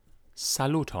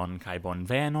Saluton kai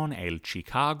bonvenon el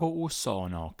Chicago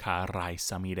Usono, carai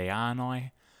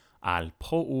samideanoi, al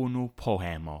Po Unu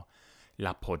Poemo,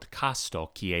 la podcasto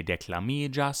kie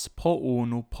declamigas po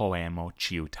unu poemo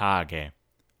ciutage.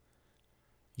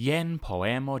 Jen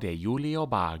poemo de Julio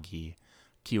Bagi,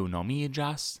 kiu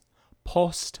nomigas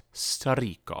Post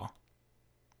Striko.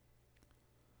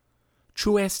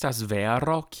 Ciu estas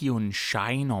vero kiun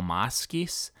shaino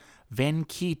maskis?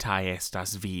 Vencita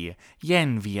estas vi,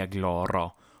 jen via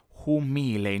gloro,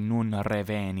 humile nun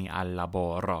reveni al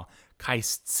laboro, cae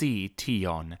scii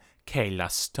tion, che la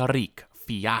strik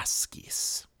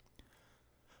fiaskis.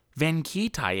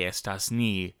 Vencita estas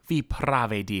ni, vi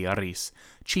prave diris,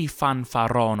 ci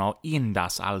fanfarono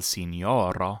indas al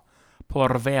signoro,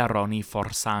 por vero ni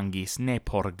forsangis ne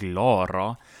por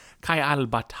gloro, cae al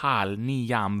batal ni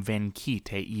jam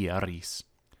vencite iris.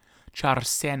 Char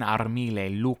sen armile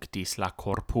luctis la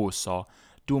corpuso,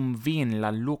 dum vin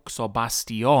la luxo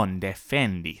bastion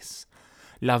defendis.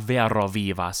 La vero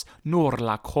vivas, nur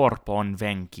la corpon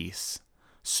vencis.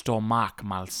 Stomac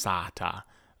malsata,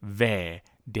 ve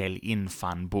del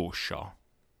infan buscio.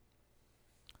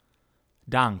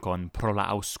 Dankon pro la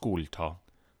ausculto,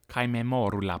 cae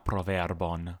memoru la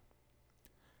proverbon.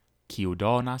 Ciu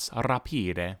donas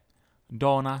rapide,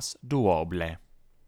 donas duoble.